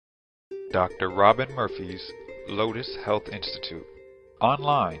Dr. Robin Murphy's Lotus Health Institute.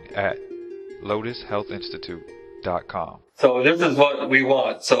 Online at lotushealthinstitute.com. So this is what we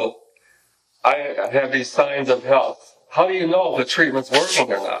want. So I have these signs of health. How do you know if the treatment's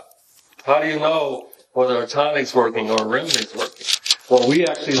working or not? How do you know whether a tonic's working or a remedy's working? Well, we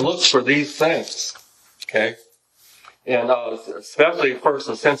actually look for these things, okay? And especially first,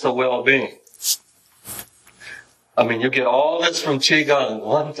 a sense of well-being. I mean, you get all this from Qigong.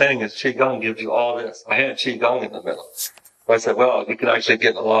 One thing is Qigong gives you all this. I had Qigong in the middle. But I said, well, you can actually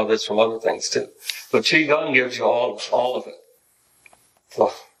get a lot of this from other things too. But Qigong gives you all of it.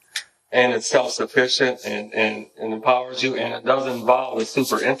 So, and it's self-sufficient and empowers you, and it doesn't involve a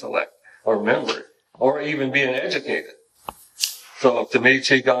super intellect or memory or even being educated. So to me,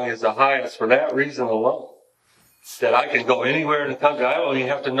 Qigong is the highest for that reason alone. That I can go anywhere in the country. I don't even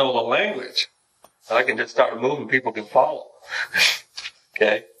have to know the language. I can just start moving, people can follow.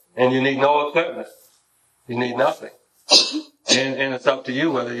 Okay? And you need no equipment. You need nothing. And it's up to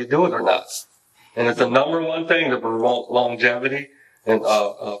you whether you do it or not. And it's the number one thing to promote longevity and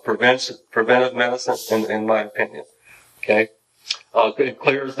preventive medicine, in my opinion. Okay? It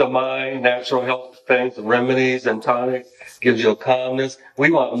clears the mind, natural health things, remedies and tonic, gives you a calmness.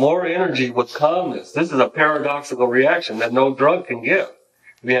 We want more energy with calmness. This is a paradoxical reaction that no drug can give.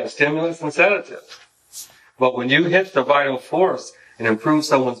 We have stimulus and sedative. But when you hit the vital force and improve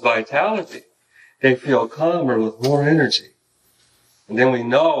someone's vitality, they feel calmer with more energy. And then we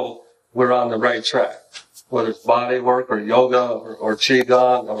know we're on the right track, whether it's body work or yoga or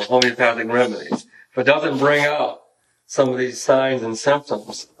Qigong or homeopathic remedies. If it doesn't bring out some of these signs and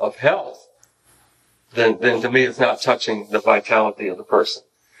symptoms of health, then to me it's not touching the vitality of the person.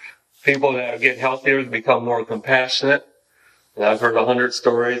 People that get healthier become more compassionate. And I've heard 100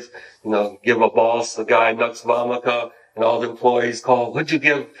 stories, give a boss, a guy, Nux Vomica, and all the employees call, what'd you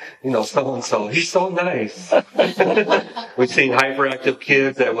give, so-and-so? He's so nice. We've seen hyperactive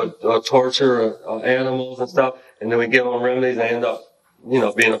kids that would torture animals and stuff, and then we give them remedies and they end up,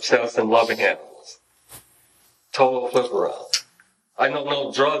 being obsessed and loving animals. Total flip around. I don't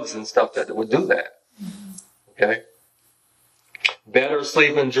know drugs and stuff that would do that. Okay? Better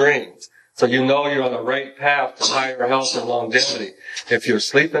sleep and dreams. So you know you're on the right path to higher health and longevity. If you're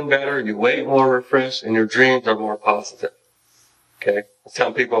sleeping better, you wake more refreshed, and your dreams are more positive. Okay? I was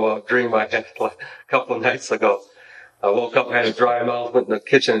telling people about a dream I had a couple of nights ago. I woke up, had a dry mouth, went in the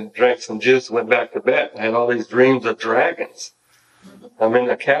kitchen, drank some juice, went back to bed. I had all these dreams of dragons. I'm in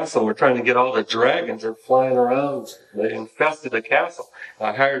the castle. We're trying to get all the dragons. They're flying around. They infested the castle.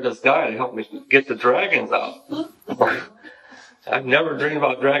 I hired this guy to help me get the dragons out. I've never dreamed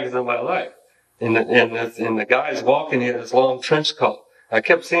about dragons in my life. And the guy's walking in his long trench coat. I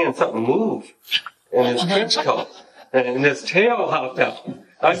kept seeing something move in his trench coat. And his tail hopped out.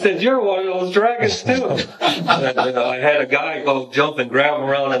 I said, you're one of those dragons too. And I had a guy go jump and grab him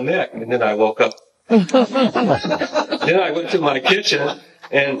around the neck. And then I woke up. Then I went to my kitchen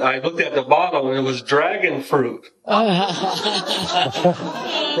and I looked at the bottle and it was dragon fruit. From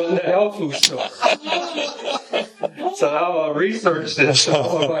the health food store. So now I researched this. I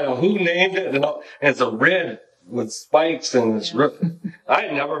want to find out who named it. And it's a red with spikes and it's I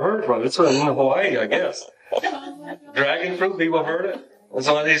had never heard from it. It's in Hawaii, I guess. Dragon fruit, people have heard it? It's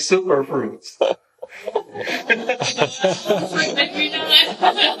one of these super fruits.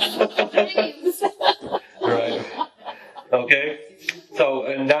 Right. Okay. So,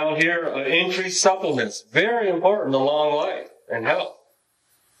 and down here, increased supplements. Very important to long life and health.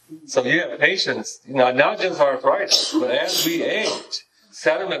 So you have patients, not just arthritis, but as we age,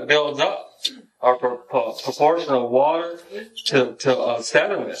 sediment builds up. Our proportion of water to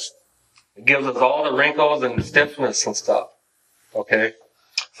sediment. It gives us all the wrinkles and the stiffness and stuff. Okay?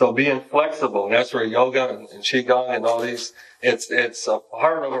 So being flexible, and that's where yoga and Qigong and all these, it's a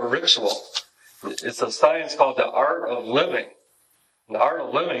part of a ritual. It's a science called the art of living. And the art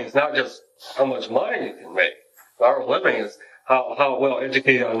of living is not just how much money you can make. The art of living is how well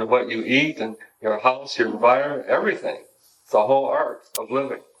educated on what you eat and your house, your environment, everything. It's a whole art of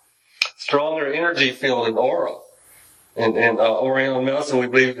living. Stronger energy field and aura. In Oriental medicine, we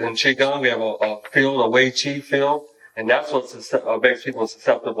believe in Qigong, we have a field, a Wei Qi field, and that's what makes people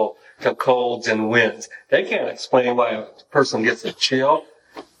susceptible to colds and winds. They can't explain why a person gets a chill,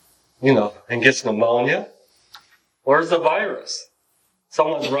 and gets pneumonia. Where's the virus?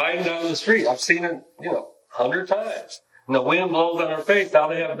 Someone's riding down the street. I've seen it, 100 times. And the wind blows on her face. Now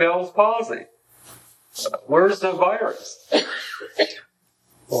they have Bell's palsy. Where's the virus?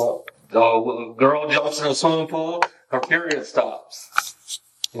 Well, a girl jumps in a swimming pool, her period stops.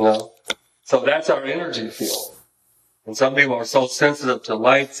 So that's our energy field. And some people are so sensitive to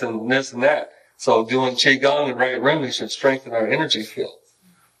lights and this and that. So doing Qigong and right remedy should strengthen our energy field.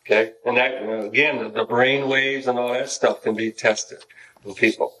 Okay? And that, again, the brain waves and all that stuff can be tested in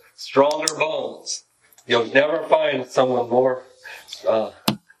people. Stronger bones. You'll never find someone more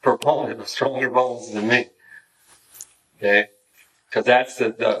proponent of stronger bones than me. Okay? Because that's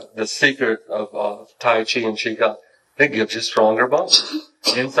the secret of Tai Chi and Qigong. It gives you stronger bones.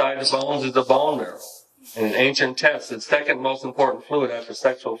 Inside the bones is the bone marrow. In an ancient text, the second most important fluid after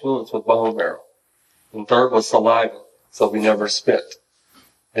sexual fluids was bone marrow. And third was saliva, so we never spit.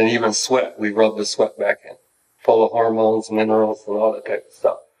 And even sweat, we rub the sweat back in. Full of hormones, minerals, and all that type of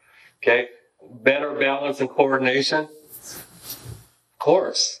stuff. Okay? Better balance and coordination. Of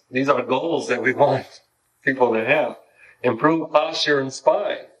course, these are goals that we want people to have. Improve posture and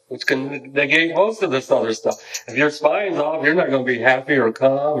spine, which can negate most of this other stuff. If your spine's off, you're not going to be happy or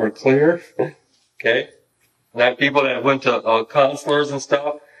calm or clear. Okay? And that people that went to counselors and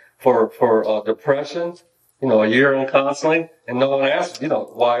stuff for depression, a year in counseling, and no one asked,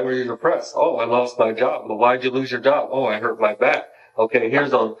 why were you depressed? Oh, I lost my job. Well, why'd you lose your job? Oh, I hurt my back. Okay,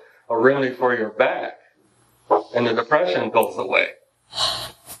 here's a remedy for your back. And the depression goes away.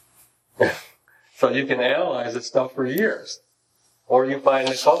 So you can analyze this stuff for years. Or you find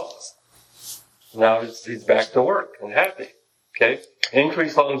the cause. Now he's back to work and happy. Okay?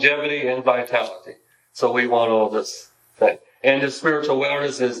 Increase longevity and vitality. So we want all this thing. And the spiritual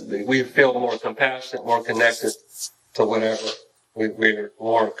wellness is we feel more compassionate, more connected to whatever. We're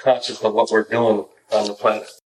more conscious of what we're doing on the planet.